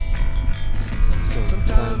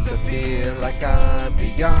Sometimes I feel like I'm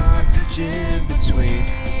the oxygen between.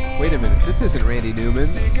 Wait a minute, this isn't Randy Newman.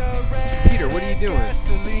 Peter, what are you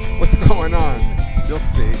doing? What's going on? You'll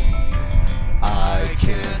see. I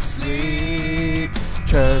can't sleep,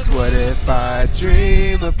 'cause what if I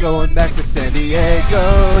dream of going back to San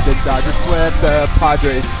Diego? The Dodgers swept the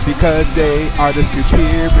Padres because they are the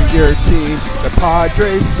superior team. The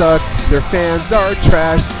Padres suck, their fans are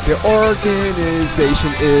trash, their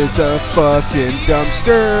organization is a fucking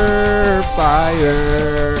dumpster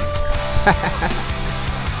fire.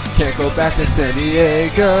 Can't go back to San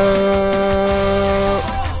Diego.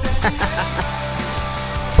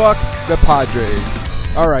 Fuck the Padres.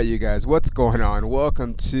 Alright, you guys, what's going on?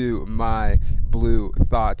 Welcome to my Blue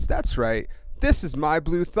Thoughts. That's right, this is my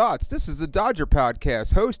Blue Thoughts. This is the Dodger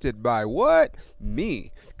podcast hosted by what?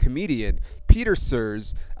 Me, comedian Peter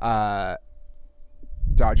Surs, Dodger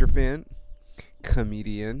fan,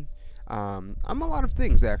 comedian. I'm a lot of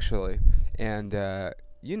things actually, and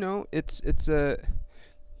you know, it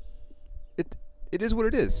is what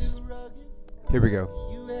it is. Here we go.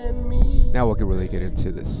 Now we can really get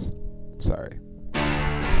into this. Sorry.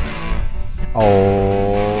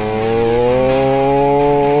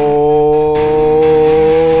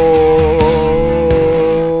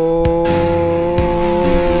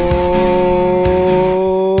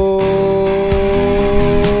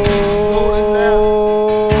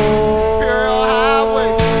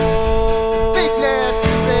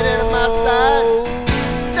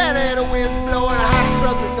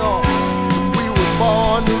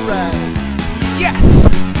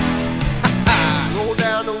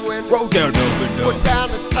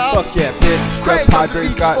 Fuck yeah, bitch. The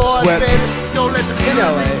Padres got swept in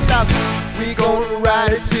LA. We gonna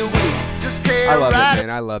ride it till we just can't. I love it, man.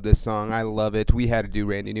 I love this song. I love it. We had to do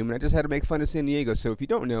Randy Newman. I just had to make fun of San Diego. So if you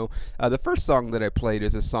don't know, the first song that I played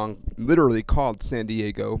is a song literally called San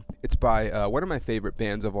Diego. It's by one of my favorite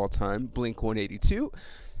bands of all time, Blink-182.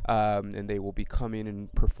 And they will be coming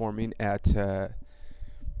and performing at...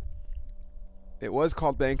 It was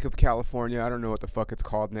called Bank of California. I don't know what the fuck it's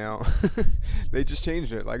called now. They just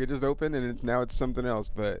changed it. Like, it just opened and now it's something else.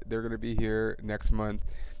 But they're going to be here next month.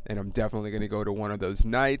 And I'm definitely going to go to one of those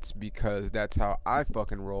nights because that's how I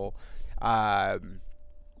fucking roll.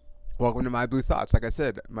 Welcome to my Blue Thoughts. Like I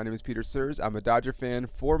said, my name is Peter Surs. I'm a Dodger fan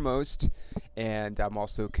foremost, and I'm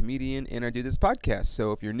also a comedian, and I do this podcast.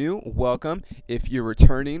 So if you're new, welcome. If you're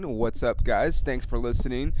returning, what's up, guys? Thanks for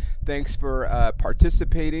listening. Thanks for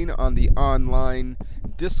participating on the online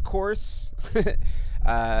discourse.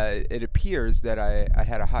 It appears that I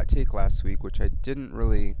had a hot take last week, which I didn't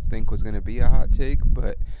really think was going to be a hot take,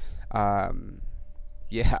 but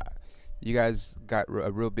yeah. You guys got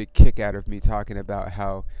a real big kick out of me talking about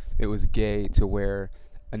how it was gay to wear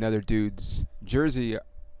another dude's jersey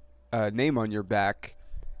name on your back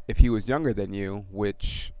if he was younger than you,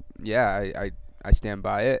 which, yeah, I stand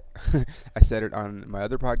by it. I said it on my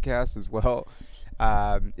other podcast as well.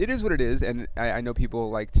 It is what it is, and I know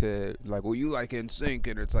people like to, like, well, you like NSYNC,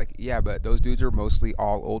 and it's like, yeah, but those dudes are mostly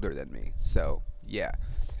all older than me, so, yeah.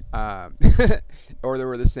 Or they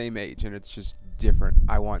were the same age, and it's just different.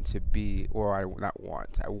 I want to be, or I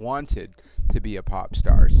wanted to be a pop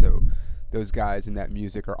star. So those guys and that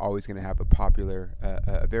music are always going to have a popular,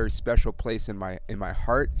 a very special place in my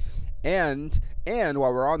heart. And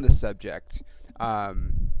while we're on the subject,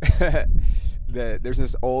 there's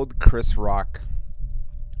this old Chris Rock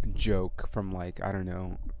joke from, like, I don't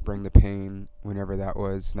know, Bring the Pain, whenever that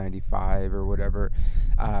was, 95 or whatever.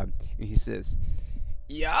 And he says,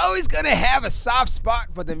 "You're always going to have a soft spot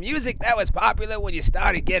for the music that was popular when you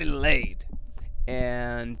started getting laid."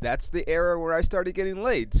 And that's the era where I started getting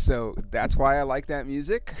laid. So that's why I like that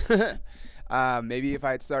music. Maybe if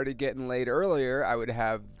I had started getting laid earlier, I would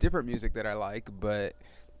have different music that I like. But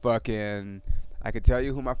fucking, I could tell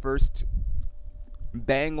you who my first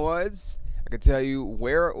bang was. I could tell you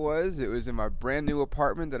where it was. It was in my brand new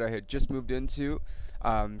apartment that I had just moved into.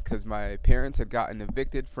 Because my parents had gotten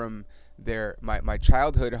evicted from my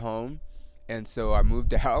childhood home, and so I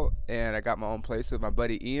moved out and I got my own place with my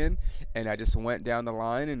buddy Ian, and I just went down the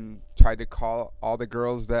line and tried to call all the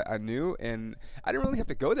girls that I knew, and I didn't really have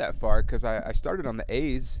to go that far because I started on the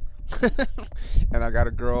A's. And I got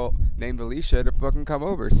a girl named Alicia to fucking come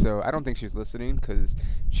over. So I don't think she's listening because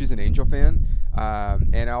she's an Angel fan,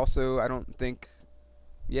 and also I don't think,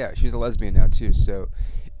 yeah, she's a lesbian now too. So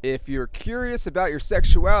if you're curious about your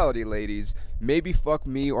sexuality, ladies, maybe fuck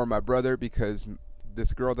me or my brother, because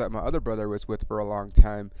this girl that my other brother was with for a long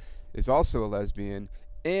time is also a lesbian,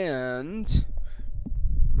 and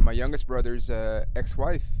my youngest brother's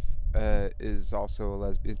ex-wife is also a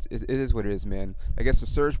lesbian. It is what it is, man. I guess the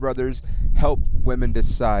Surge brothers help women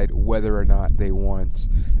decide whether or not they want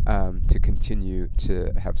to continue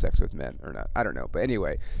to have sex with men or not. I don't know. But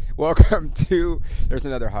anyway, welcome to, there's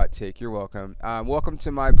another hot take. You're welcome. Welcome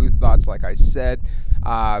to My Blue Thoughts, like I said.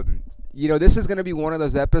 This is going to be one of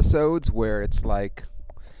those episodes where it's like,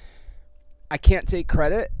 I can't take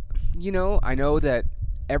credit. I know that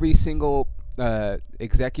every single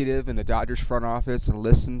executive in the Dodgers front office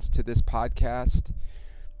listens to this podcast,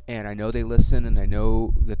 and I know they listen, and I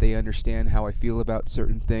know that they understand how I feel about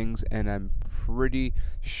certain things, and I'm pretty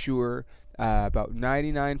sure, about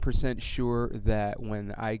 99% sure, that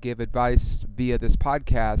when I give advice via this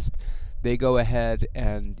podcast, they go ahead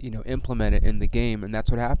and implement it in the game. And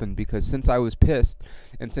that's what happened, because since I was pissed,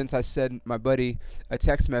 and since I sent my buddy a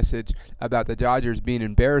text message about the Dodgers being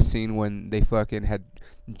embarrassing when they fucking had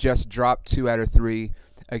just dropped 2 out of 3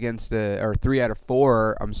 against 3 out of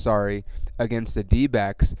 4, against the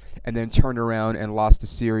D-backs, and then turned around and lost a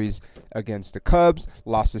series against the Cubs,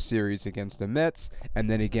 lost a series against the Mets, and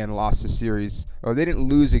then again lost a series. Oh, they didn't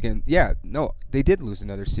lose again. Yeah, no, they did lose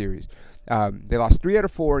another series. They lost 3 out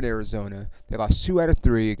of 4 in Arizona. They lost 2 out of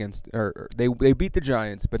 3 against, they beat the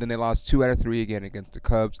Giants, but then they lost 2 out of 3 again against the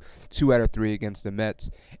Cubs, 2 out of 3 against the Mets,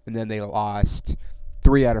 and then they lost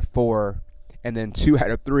 3 out of 4, and then 2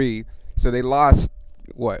 out of 3. So they lost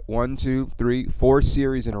 1, 2, 3, 4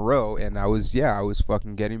 series in a row, and I was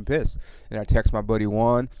fucking getting pissed. And I text my buddy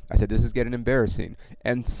Juan. I said, this is getting embarrassing.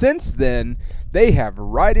 And since then, they have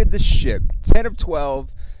righted the ship. 10 of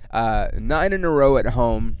 12, 9 in a row at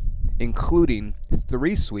home, including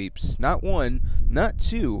 3 sweeps, not 1, not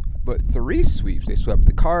 2, but 3 sweeps. They swept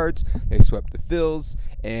the Cards, they swept the Phils,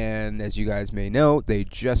 and as you guys may know, they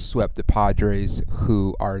just swept the Padres,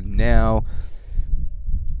 who are now,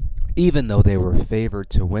 even though they were favored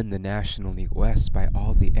to win the National League West by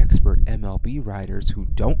all the expert MLB writers who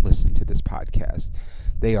don't listen to this podcast,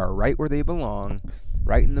 they are right where they belong,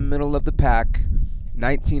 right in the middle of the pack,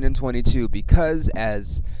 19 and 22, because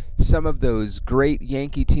as some of those great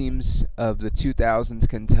Yankee teams of the 2000s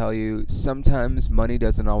can tell you, sometimes money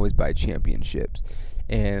doesn't always buy championships.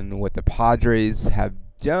 And what the Padres have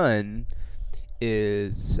done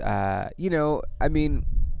is,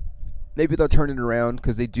 maybe they'll turn it around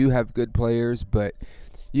because they do have good players, but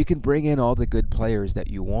you can bring in all the good players that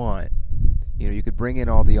you want. You could bring in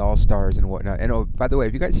all the all-stars and whatnot. And oh, by the way,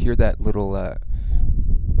 if you guys hear that little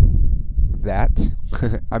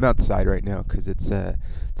I'm outside right now because it's a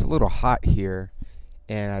little hot here,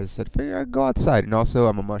 and I said figure I'd go outside. And also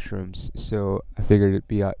I'm on mushrooms, so I figured it'd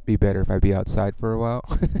be better if I'd be outside for a while.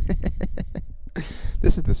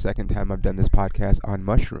 This is the second time I've done this podcast on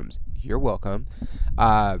mushrooms. You're welcome.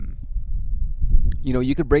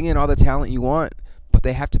 You could bring in all the talent you want, but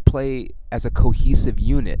they have to play as a cohesive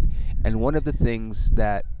unit. And one of the things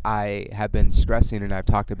that I have been stressing, and I've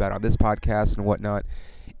talked about on this podcast and whatnot,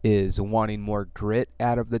 is wanting more grit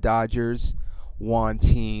out of the Dodgers,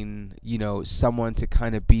 wanting, someone to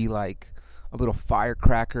kind of be like a little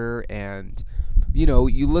firecracker. And, you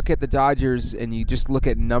look at the Dodgers and you just look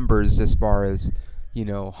at numbers as far as,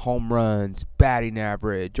 home runs, batting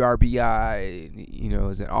average, RBI,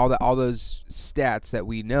 and all those stats that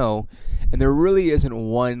we know. And there really isn't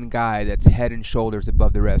one guy that's head and shoulders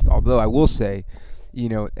above the rest. Although I will say,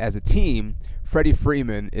 as a team, Freddie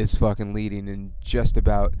Freeman is fucking leading in just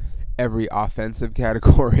about every offensive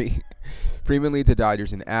category. Freeman leads the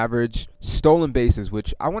Dodgers in average, stolen bases,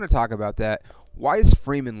 which I want to talk about that. Why is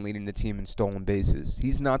Freeman leading the team in stolen bases?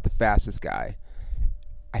 He's not the fastest guy.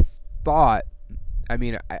 I'm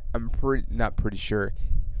not pretty sure.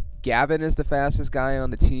 Gavin is the fastest guy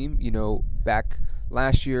on the team. Back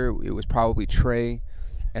last year, it was probably Trey.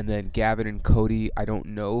 And then Gavin and Cody, I don't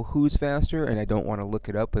know who's faster, and I don't want to look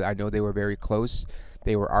it up, but I know they were very close.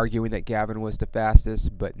 They were arguing that Gavin was the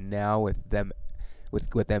fastest, but now with them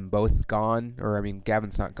both gone,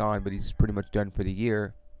 Gavin's not gone, but he's pretty much done for the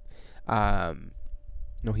year.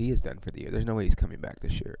 No, he is done for the year. There's no way he's coming back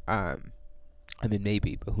this year.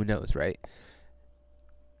 Maybe, but who knows, right?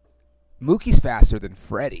 Mookie's faster than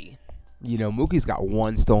Freddie. Mookie's got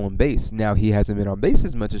 1 stolen base. Now, he hasn't been on base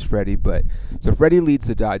as much as Freddie, but so Freddie leads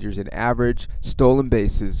the Dodgers in average, stolen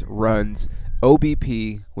bases, runs,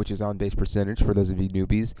 OBP, which is on base percentage for those of you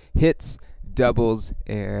newbies, hits, doubles,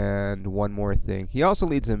 and one more thing. He also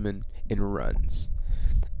leads them in runs.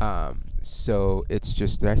 So it's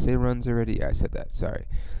just, did I say runs already? Yeah, I said that. Sorry.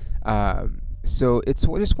 So it's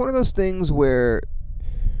just one of those things where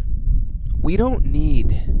we don't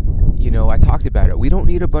need, I talked about it. We don't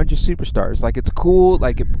need a bunch of superstars. Like, it's cool.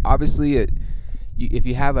 Like, if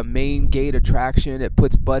you have a main gate attraction, it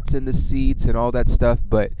puts butts in the seats and all that stuff.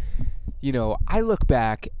 But I look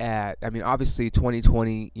back at, I mean, obviously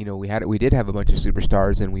 2020, we did have a bunch of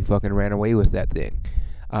superstars and we fucking ran away with that thing.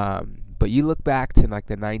 But you look back to like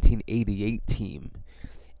the 1988 team,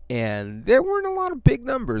 and there weren't a lot of big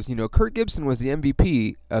numbers. Kirk Gibson was the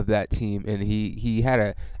MVP of that team, and he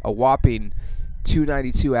had a whopping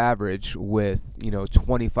 292 average with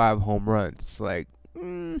 25 home runs. Like,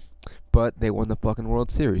 but they won the fucking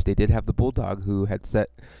World Series. They did have the Bulldog, who had set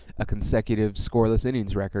a consecutive scoreless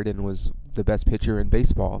innings record and was the best pitcher in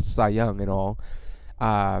baseball, Cy Young and all.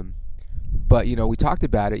 But we talked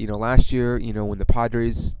about it. Last year, when the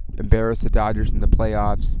Padres embarrassed the Dodgers in the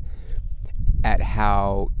playoffs, at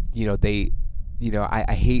how they,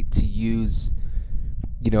 I hate to use,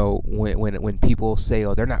 when people say,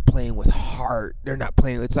 oh, they're not playing with heart, they're not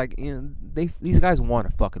playing. It's like, these guys want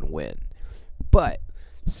to fucking win, but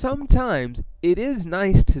sometimes it is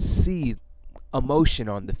nice to see emotion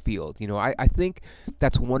on the field. I think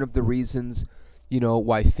that's one of the reasons,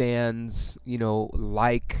 why fans,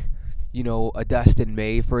 like, a Dustin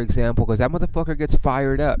May, for example, because that motherfucker gets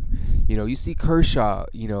fired up. You see Kershaw,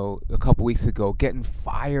 a couple weeks ago getting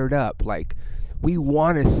fired up. Like, we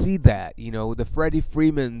want to see that. The Freddie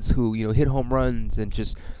Freemans who, hit home runs and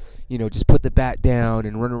just put the bat down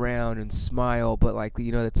and run around and smile. But, like,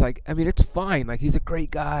 it's like, I mean, it's fine. Like, he's a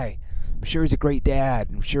great guy. I'm sure he's a great dad.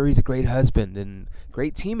 I'm sure he's a great husband and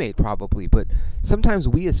great teammate probably. But sometimes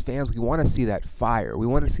we as fans, we want to see that fire. We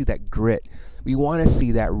want to see that grit. We want to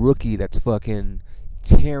see that rookie that's fucking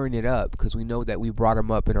tearing it up because we know that we brought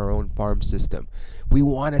him up in our own farm system. We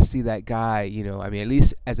want to see that guy, I mean, at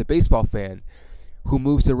least as a baseball fan, who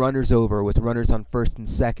moves the runners over with runners on first and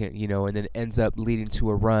second, and then ends up leading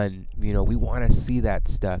to a run. We want to see that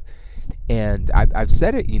stuff. And I've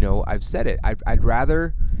said it, I've said it. I'd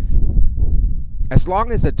rather, as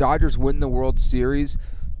long as the Dodgers win the World Series,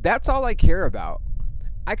 that's all I care about.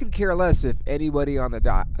 I could care less if anybody on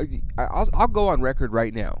the I'll go on record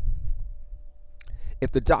right now.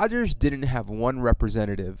 If the Dodgers didn't have one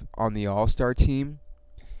representative on the All-Star team,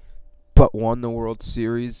 but won the World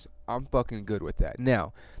Series, I'm fucking good with that.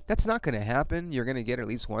 Now, that's not going to happen. You're going to get at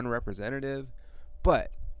least one representative,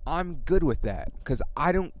 but I'm good with that because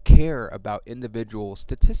I don't care about individual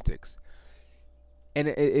statistics. And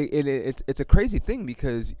it's a crazy thing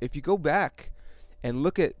because if you go back and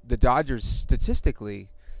look at the Dodgers statistically,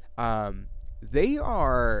 they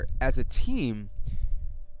are, as a team,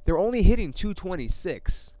 they're only hitting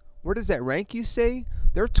 226. Where does that rank, you say?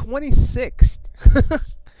 They're 26th.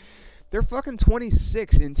 They're fucking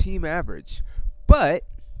 26 in team average. But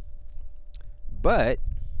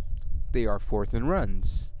they are fourth in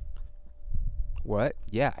runs. What?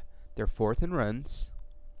 Yeah, they're fourth in runs.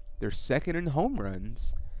 They're second in home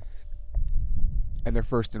runs. And they're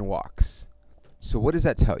first in walks. So what does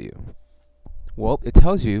that tell you? Well, it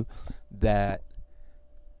tells you that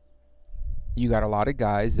you got a lot of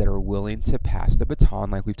guys that are willing to pass the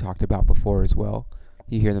baton, like we've talked about before as well.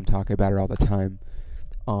 You hear them talking about it all the time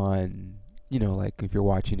on, like if you're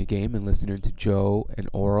watching a game and listening to Joe and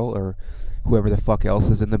Oral or whoever the fuck else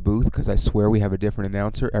is in the booth, because I swear we have a different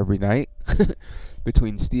announcer every night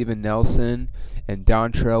between Steven Nelson and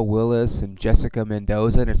Dontrell Willis and Jessica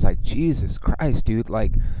Mendoza, and it's like, Jesus Christ, dude,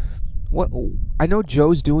 like, what? I know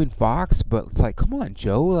Joe's doing Fox, but it's like, come on,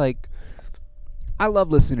 Joe. Like, I love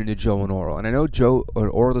listening to Joe and Oral, and I know Joe or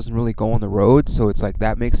Oral doesn't really go on the road, so it's like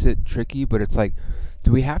that makes it tricky. But it's like,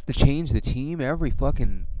 do we have to change the team every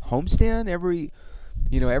fucking homestand? Every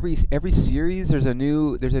series there's a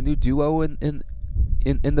new duo in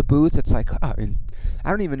the booth. It's like, and I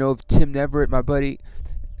don't even know if Tim Neverett, my buddy,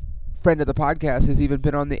 friend of the podcast, has even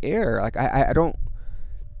been on the air. Like, I don't.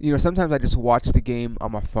 Sometimes I just watch the game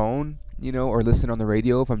on my phone, or listen on the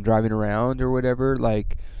radio if I'm driving around or whatever.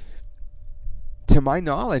 Like, to my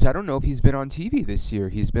knowledge, I don't know if he's been on TV this year.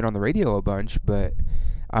 He's been on the radio a bunch, but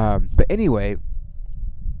anyway,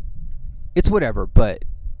 it's whatever. But,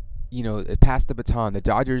 pass the baton. The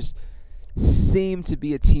Dodgers seem to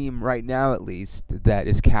be a team right now, at least, that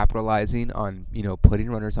is capitalizing on, putting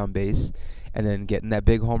runners on base and then getting that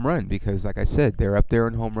big home run because, like I said, they're up there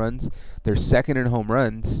in home runs. They're second in home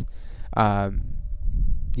runs. So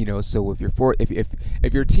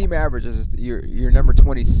if your team average is you're number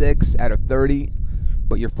 26 out of 30,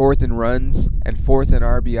 but you're fourth in runs and fourth in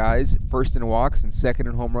RBIs, first in walks and second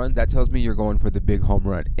in home runs, that tells me you're going for the big home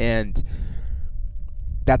run, and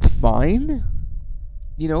that's fine.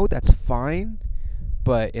 That's fine.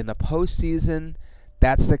 But in the postseason,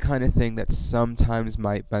 that's the kind of thing that sometimes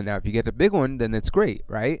might. But now, if you get a big one, then it's great,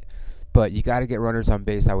 right? But you got to get runners on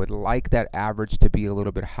base. I would like that average to be a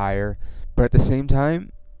little bit higher. But at the same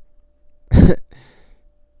time,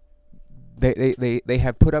 they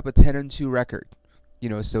have put up a 10-2 record.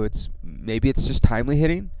 So maybe it's just timely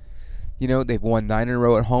hitting. They've won 9 in a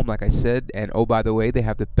row at home, like I said, and oh, by the way, they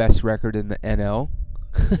have the best record in the NL.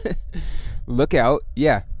 Look out.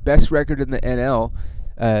 Yeah, best record in the NL.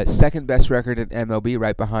 Second best record in MLB,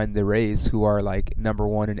 right behind the Rays, who are like number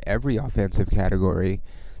one in every offensive category.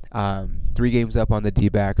 3 games up on the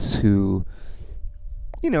D-backs, who,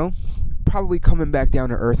 probably coming back down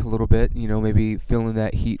to earth a little bit. Maybe feeling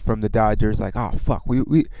that heat from the Dodgers, like, oh, fuck,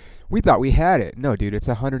 we thought we had it. No, dude, it's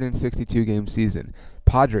a 162-game season.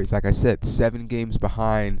 Padres, like I said, 7 games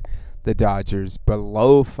behind the Dodgers,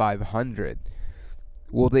 below 500.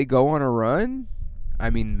 Will they go on a run? I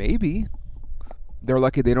mean, maybe. They're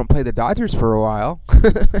lucky they don't play the Dodgers for a while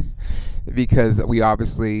because we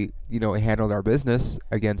obviously, handled our business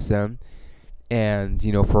against them. And,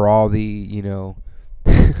 for all the,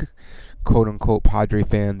 quote-unquote Padre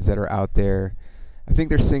fans that are out there, I think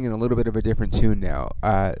they're singing a little bit of a different tune now.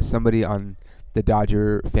 Somebody on the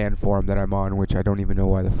Dodger fan forum that I'm on, which I don't even know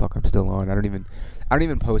why the fuck I'm still on. I don't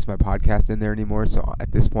even post my podcast in there anymore. So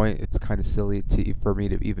at this point, it's kind of silly for me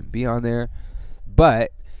to even be on there.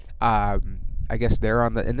 But I guess they're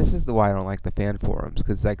on and this is why I don't like the fan forums,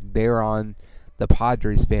 because like they're on the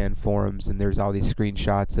Padres fan forums, and there's all these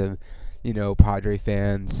screenshots of Padre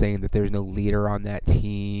fans saying that there's no leader on that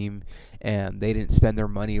team, and they didn't spend their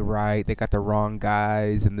money right. They got the wrong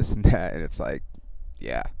guys, and this and that. And it's like,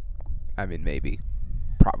 yeah, I mean, maybe,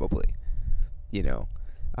 probably,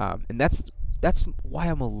 and that's why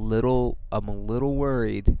I'm a little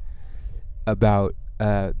worried about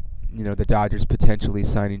the Dodgers potentially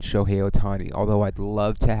signing Shohei Ohtani. Although I'd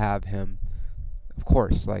love to have him, of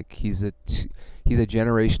course. Like he's a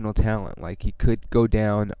generational talent. Like he could go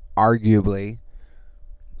down arguably.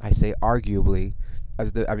 I say arguably.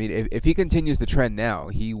 If he continues the trend now,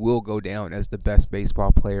 he will go down as the best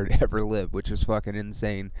baseball player to ever live, which is fucking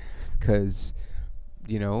insane. Because,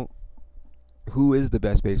 who is the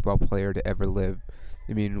best baseball player to ever live?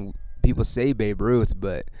 I mean, people say Babe Ruth,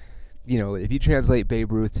 but, if you translate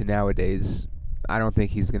Babe Ruth to nowadays, I don't think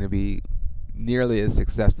he's going to be nearly as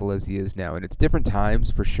successful as he is now. And it's different times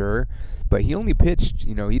for sure, but he only pitched,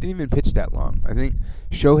 he didn't even pitch that long. I think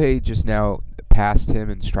Shohei just now passed him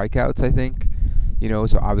in strikeouts, I think.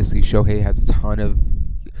 So obviously Shohei has a ton of,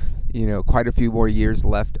 quite a few more years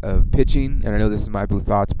left of pitching. And I know this is my blue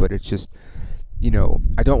thoughts, but it's just,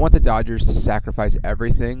 I don't want the Dodgers to sacrifice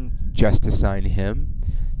everything just to sign him.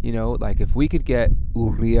 Like if we could get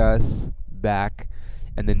Urias back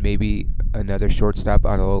and then maybe another shortstop.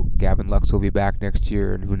 I don't know, Gavin Lux will be back next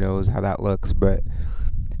year, and who knows how that looks, but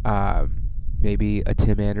maybe a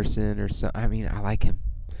Tim Anderson or something. I mean, I like him.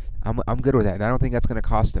 I'm good with that, and I don't think that's going to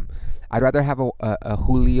cost him. I'd rather have a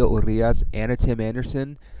Julio Urias and a Tim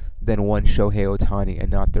Anderson than one Shohei Ohtani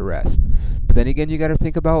and not the rest. But then again, you got to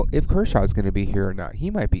think about if Kershaw's going to be here or not.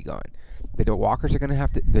 He might be gone. The Dodgers are going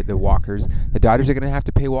to have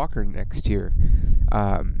to pay Walker next year.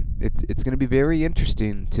 It's going to be very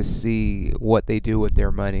interesting to see what they do with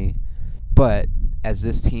their money. But as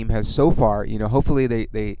this team has so far, hopefully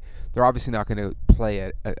they're obviously not going to play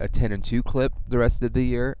a 10-2 clip the rest of the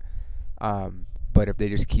year. But if they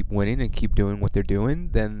just keep winning and keep doing what they're doing,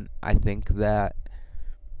 then I think that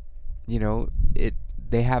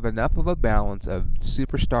they have enough of a balance of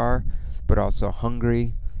superstar, but also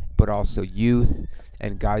hungry, but also youth,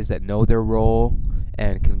 and guys that know their role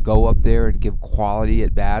and can go up there and give quality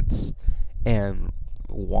at bats and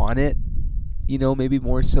want it, maybe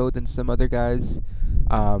more so than some other guys.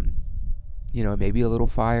 Maybe a little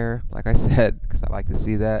fire, like I said, because I like to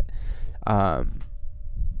see that.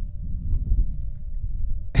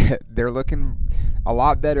 They're looking a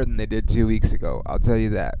lot better than they did 2 weeks ago. I'll tell you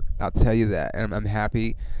that. And I'm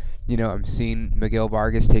happy. I'm seeing Miguel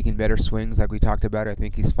Vargas taking better swings like we talked about. I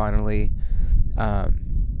think he's finally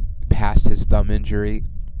past his thumb injury.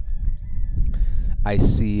 I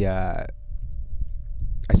see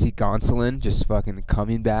Gonsolin just fucking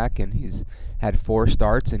coming back, and he's had 4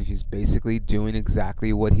 starts, and he's basically doing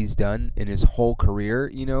exactly what he's done in his whole career,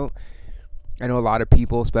 I know a lot of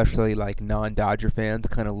people, especially like non-Dodger fans,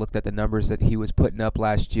 kind of looked at the numbers that he was putting up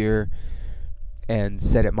last year and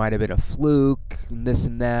said it might have been a fluke and this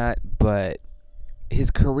and that, but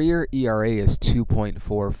his career ERA is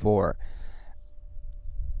 2.44.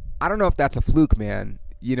 I don't know if that's a fluke, man.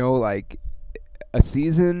 Like a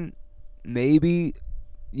season, maybe,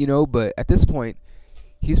 but at this point,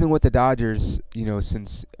 he's been with the Dodgers,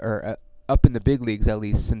 since, or up in the big leagues at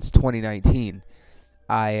least, since 2019.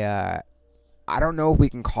 I don't know if we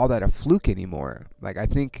can call that a fluke anymore. Like, I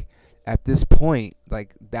think at this point,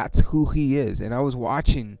 like, that's who he is. And I was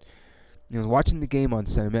watching, watching the game on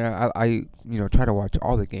Sunday, man, I try to watch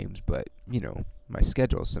all the games, but my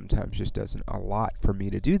schedule sometimes just doesn't allot for me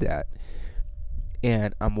to do that.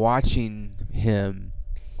 And I'm watching him,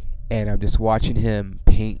 and I'm just watching him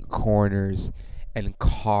paint corners and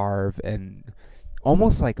carve, and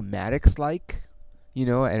almost like Maddox-like,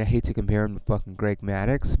 and I hate to compare him to fucking Greg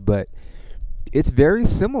Maddux, but it's very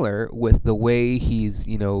similar with the way he's,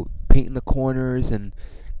 painting the corners and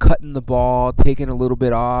cutting the ball, taking a little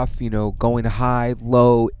bit off, going high,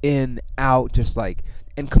 low, in, out, just like,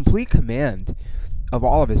 and complete command of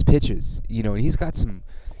all of his pitches, and he's got some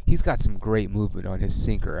great movement on his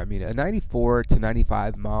sinker. I mean, a 94 to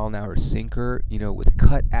 95 mile an hour sinker, with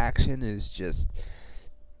cut action is just,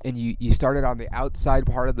 and you start it on the outside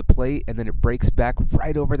part of the plate, and then it breaks back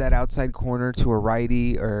right over that outside corner to a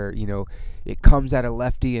righty, or it comes at a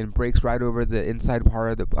lefty and breaks right over the inside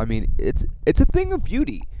part of the. I mean, it's a thing of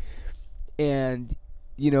beauty, and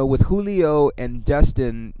with Julio and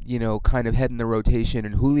Dustin, kind of heading the rotation,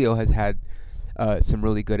 and Julio has had some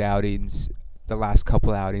really good outings the last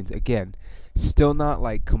couple outings. Again, still not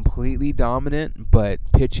like completely dominant, but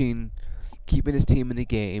pitching, keeping his team in the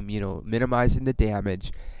game, minimizing the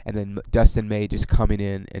damage, and then Dustin May just coming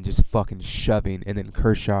in and just fucking shoving, and then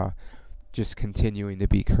Kershaw just continuing to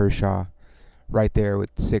be Kershaw right there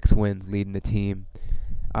with 6 wins leading the team.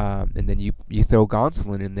 And then you throw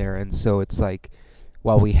Gonsolin in there, and so it's like,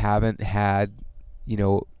 while we haven't had,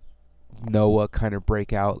 Noah kind of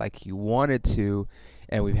break out like he wanted to,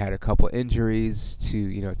 and we've had a couple injuries to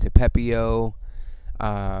Pepio,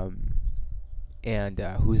 and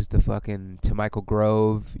who's the fucking to Michael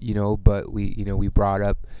Grove, but we brought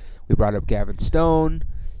up Gavin Stone.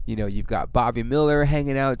 You've got Bobby Miller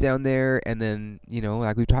hanging out down there, and then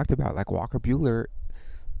like we talked about, like Walker Buehler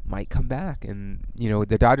might come back, and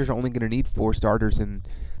the Dodgers are only going to need 4 starters in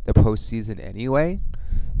the postseason anyway.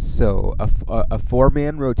 So a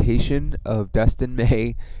 4-man rotation of Dustin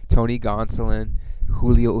May, Tony Gonsolin,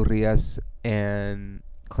 Julio Urias, and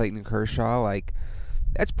Clayton Kershaw, like,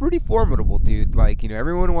 that's pretty formidable, dude. Like,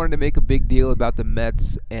 everyone wanted to make a big deal about the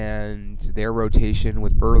Mets and their rotation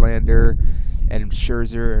with Verlander and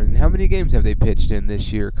Scherzer, and how many games have they pitched in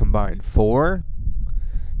this year combined? 4?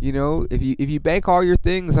 If you bank all your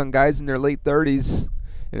things on guys in their late 30s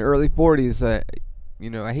and early 40s,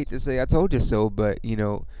 I hate to say I told you so, but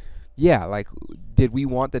yeah, like, did we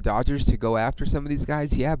want the Dodgers to go after some of these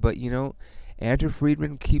guys? Yeah, but Andrew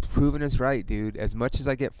Friedman keeps proving us right, dude. As much as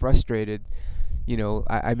I get frustrated,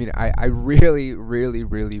 I really, really,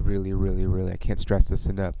 really, really, really, really, I can't stress this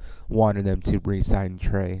enough, wanted them to re-sign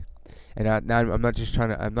Trey. And I'm not just trying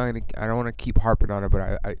to, I don't want to keep harping on it,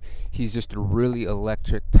 but he's just a really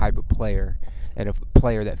electric type of player, and a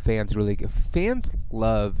player that fans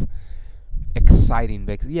love exciting,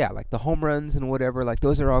 because, yeah, like the home runs and whatever, like,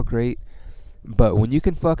 those are all great, but when you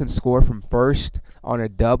can fucking score from first on a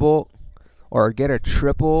double, or get a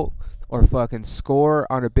triple, or fucking score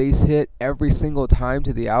on a base hit every single time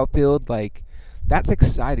to the outfield, like, that's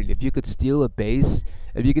exciting. If you could steal a base,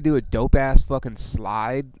 if you could do a dope-ass fucking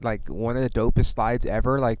slide, like one of the dopest slides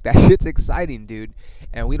ever, like, that shit's exciting, dude.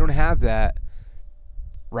 And we don't have that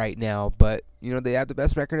right now, but, they have the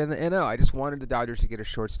best record in the NL. I just wanted the Dodgers to get a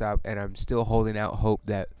shortstop, and I'm still holding out hope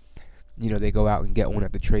that, they go out and get one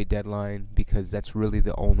at the trade deadline, because that's really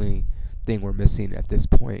the only thing we're missing at this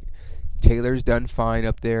point. Taylor's done fine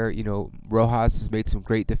up there. Rojas has made some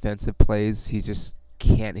great defensive plays. He just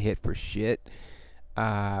can't hit for shit.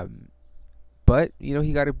 But,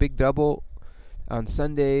 he got a big double on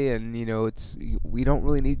Sunday, and, we don't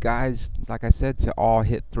really need guys, like I said, to all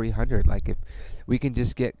hit 300. Like, if we can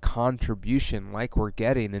just get contribution like we're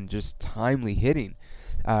getting, and just timely hitting.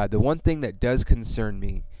 The one thing that does concern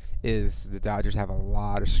me is the Dodgers have a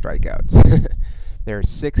lot of strikeouts. They're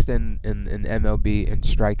 6th in MLB in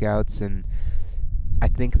strikeouts, and I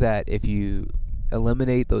think that if you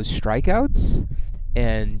eliminate those strikeouts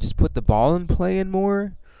and just put the ball in play in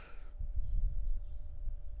more,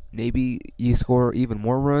 maybe you score even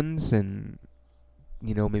more runs, and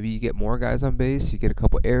maybe you get more guys on base, you get a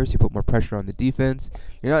couple errors, you put more pressure on the defense.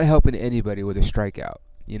 You're not helping anybody with a strikeout.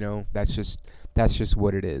 That's just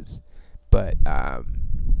what it is. But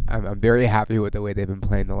I'm very happy with the way they've been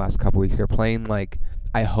playing the last couple weeks. They're playing like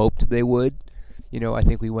I hoped they would. I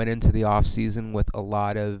think we went into the off season with a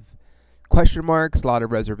lot of question marks, a lot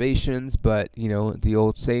of reservations, but the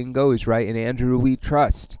old saying goes, right? In Andrew we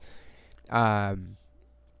trust.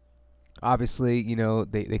 Obviously,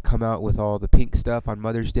 they come out with all the pink stuff on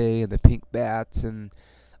Mother's Day, and the pink bats and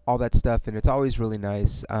all that stuff, and it's always really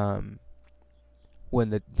nice to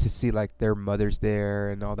see like their mothers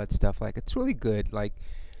there and all that stuff. Like, it's really good. Like,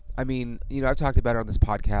 I mean, I've talked about it on this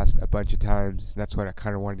podcast a bunch of times. And that's what I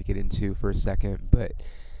kind of wanted to get into for a second. But,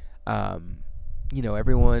 um,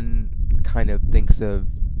 everyone kind of thinks of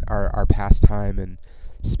our pastime and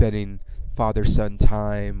spending father-son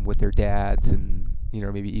time with their dads and,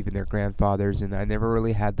 maybe even their grandfathers. And I never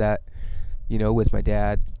really had that, with my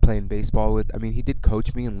dad playing baseball with. I mean, he did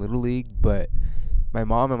coach me in Little League, but my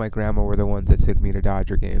mom and my grandma were the ones that took me to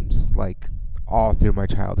Dodger games, like, all through my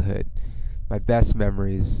childhood. My best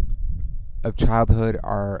memories of childhood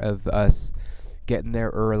are of us getting there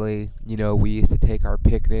early. We used to take our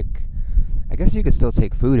picnic. I guess you could still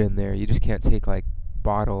take food in there. You just can't take like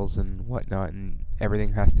bottles and whatnot, and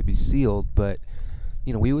everything has to be sealed. But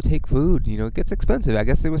we would take food. It gets expensive. I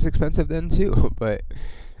guess it was expensive then too. But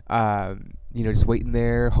just waiting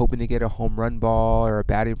there, hoping to get a home run ball or a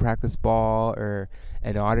batting practice ball or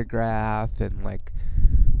an autograph, and like,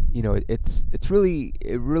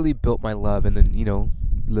 it really built my love. And then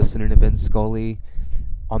listening to Ben Scully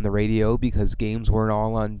on the radio, because games weren't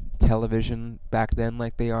all on television back then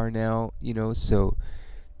like they are now. So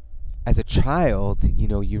as a child,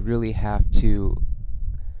 you really have to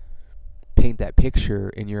paint that picture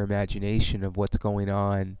in your imagination of what's going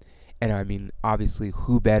on. And I mean, obviously,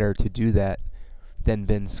 who better to do that than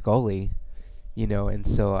Vin Scully? And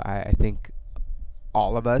so I think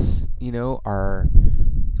all of us,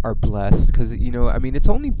 are blessed, because I mean, it's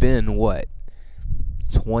only been what,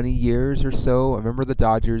 20 years or so. I remember the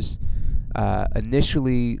Dodgers.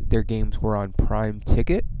 Initially, their games were on Prime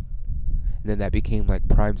Ticket, and then that became like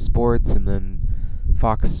Prime Sports, and then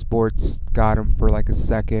Fox Sports got them for like a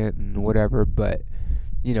second and whatever. But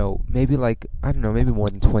maybe like, I don't know, maybe more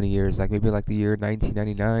than 20 years, like maybe like the year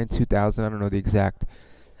 1999, 2000, I don't know the exact.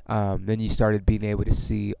 Then you started being able to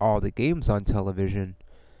see all the games on television,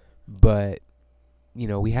 but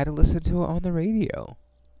we had to listen to it on the radio.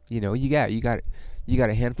 You got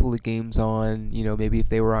a handful of games on. Maybe if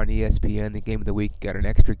they were on ESPN, the game of the week, you got an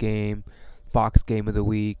extra game, Fox game of the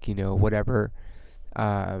week, whatever.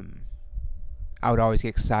 I would always get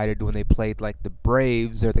excited when they played like the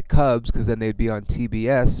Braves or the Cubs, because then they'd be on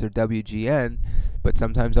TBS or WGN. But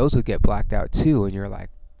sometimes those would get blacked out too, and you're like,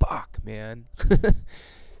 fuck, man.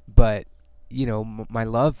 But my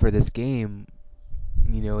love for this game,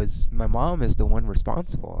 is my mom is the one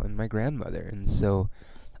responsible, and my grandmother. And so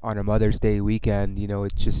on a Mother's Day weekend,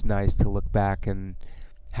 it's just nice to look back and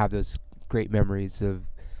have those great memories of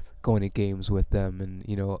going to games with them. And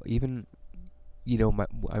even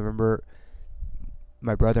I remember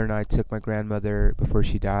my brother and I took my grandmother before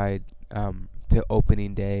she died, to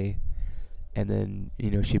opening day, and then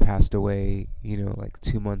she passed away like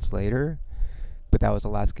 2 months later. But that was the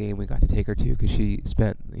last game we got to take her to, because she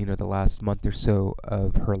spent the last month or so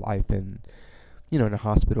of her life in in a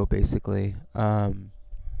hospital basically.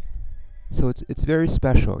 So it's very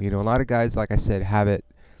special. A lot of guys, like I said, have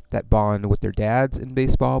that bond with their dads in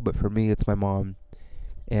baseball, but for me, it's my mom,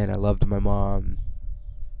 and I loved my mom.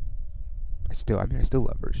 I still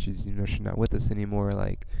love her. She's she's not with us anymore.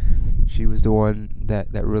 Like, she was the one that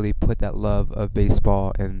really put that love of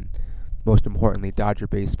baseball, and most importantly, Dodger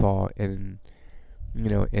baseball, in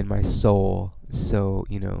in my soul. So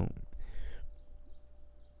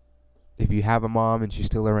if you have a mom and she's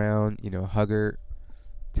still around, hug her,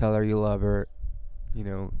 tell her you love her,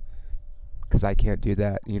 because I can't do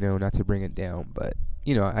that, not to bring it down, but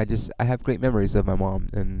I have great memories of my mom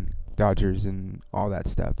and Dodgers and all that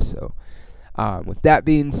stuff. So with that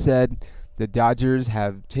being said, the Dodgers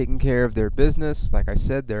have taken care of their business. Like I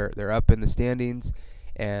said, they're up in the standings,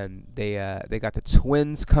 and they got the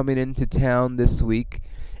Twins coming into town this week,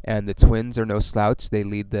 and the Twins are no slouch. They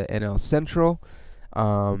lead the NL Central.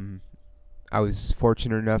 I was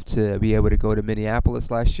fortunate enough to be able to go to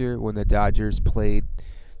Minneapolis last year when the Dodgers played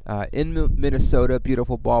in Minnesota.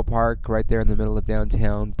 Beautiful ballpark right there in the middle of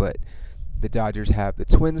downtown. But the Dodgers have the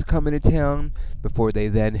Twins coming to town before they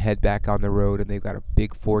then head back on the road, and they've got a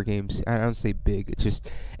big 4 games. I don't say big. It's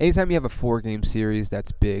just anytime you have a 4-game series,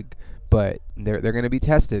 that's big. But they're going to be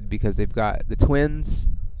tested, because they've got the Twins,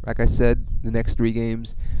 like I said, the next 3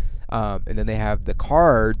 games. And then they have the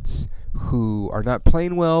Cards, who are not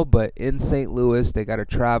playing well, but in St. Louis, they got to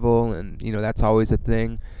travel, and that's always a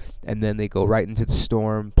thing. And then they go right into the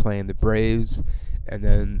Storm, playing the Braves, and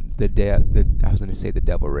then I was going to say the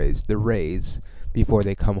Devil Rays, the Rays, before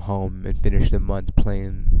they come home and finish the month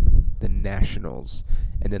playing the Nationals.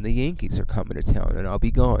 And then the Yankees are coming to town, and I'll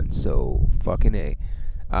be gone, so fucking A.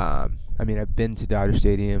 I mean, I've been to Dodger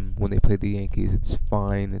Stadium when they played the Yankees. It's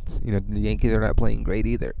fine. It's the Yankees are not playing great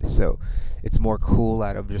either, so it's more cool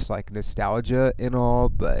out of just like nostalgia and all.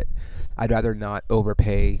 But I'd rather not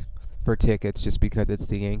overpay for tickets just because it's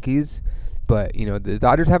the Yankees. But, you know, the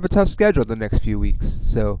Dodgers have a tough schedule the next few weeks.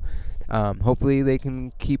 So hopefully they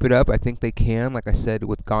can keep it up. I think they can. Like I said,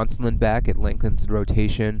 with Gonsolin back, it lengthens the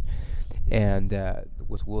rotation. And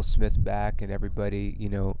with Will Smith back and everybody, you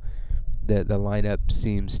know, the lineup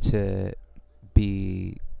seems to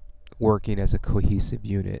be working as a cohesive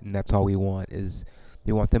unit. And that's all we want, is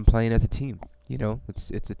we want them playing as a team. You know,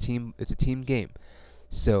 it's a team game.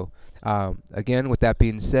 So, again, with that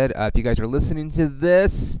being said, if you guys are listening to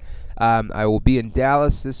this, I will be in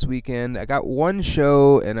Dallas this weekend. I got one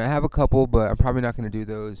show, and I have a couple, but I'm probably not going to do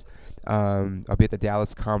those. I'll be at the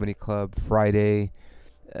Dallas Comedy Club Friday,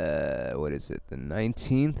 the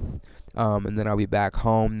 19th, and then I'll be back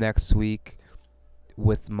home next week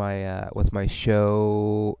with my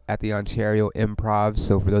show at the Ontario Improv.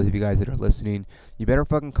 So for those of you guys that are listening, you better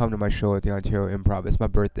fucking come to my show at the Ontario Improv. It's my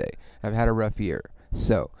birthday. I've had a rough year,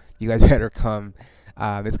 so you guys better come.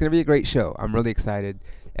 It's gonna be a great show. I'm really excited.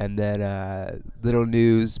 And then little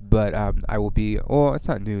news, but I will be. Oh, it's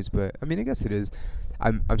not news, but I mean, I guess it is.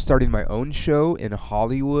 I'm starting my own show in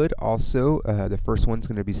Hollywood. Also, the first one's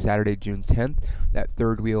gonna be Saturday, June 10th at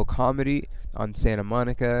Third Wheel Comedy on Santa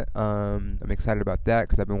Monica. I'm excited about that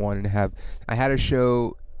because I've been wanting to have. I had a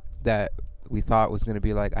show that we thought was gonna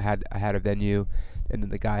be like I had a venue, and then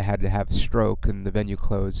the guy had to have a stroke and the venue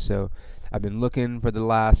closed. So I've been looking for the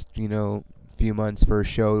last few months for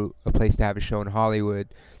a place to have a show in Hollywood,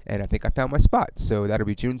 and I think I found my spot. So that'll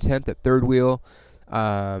be June 10th at Third Wheel.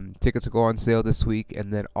 Tickets will go on sale this week,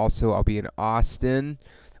 and then also I'll be in Austin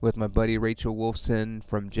with my buddy Rachel Wolfson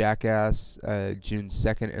from Jackass, June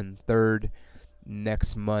 2nd and 3rd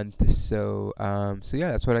next month. So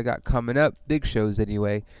yeah, that's what I got coming up. Big shows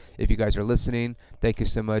anyway. If you guys are listening, thank you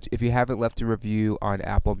so much. If you haven't left a review on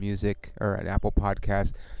Apple Music or an Apple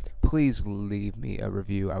Podcast, please leave me a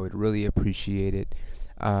review. I would really appreciate it.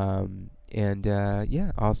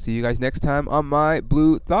 Yeah, I'll see you guys next time on my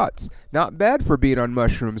Blue Thoughts. Not bad for being on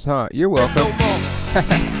mushrooms, huh? You're welcome.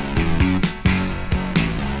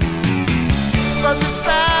 From the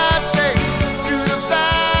side bay to the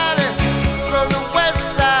valley, from the west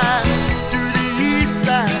side to the east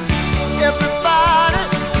side, everybody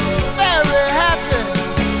very happy,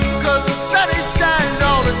 'cause the sun is shining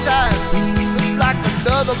all the time. Looks like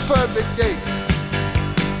another perfect day.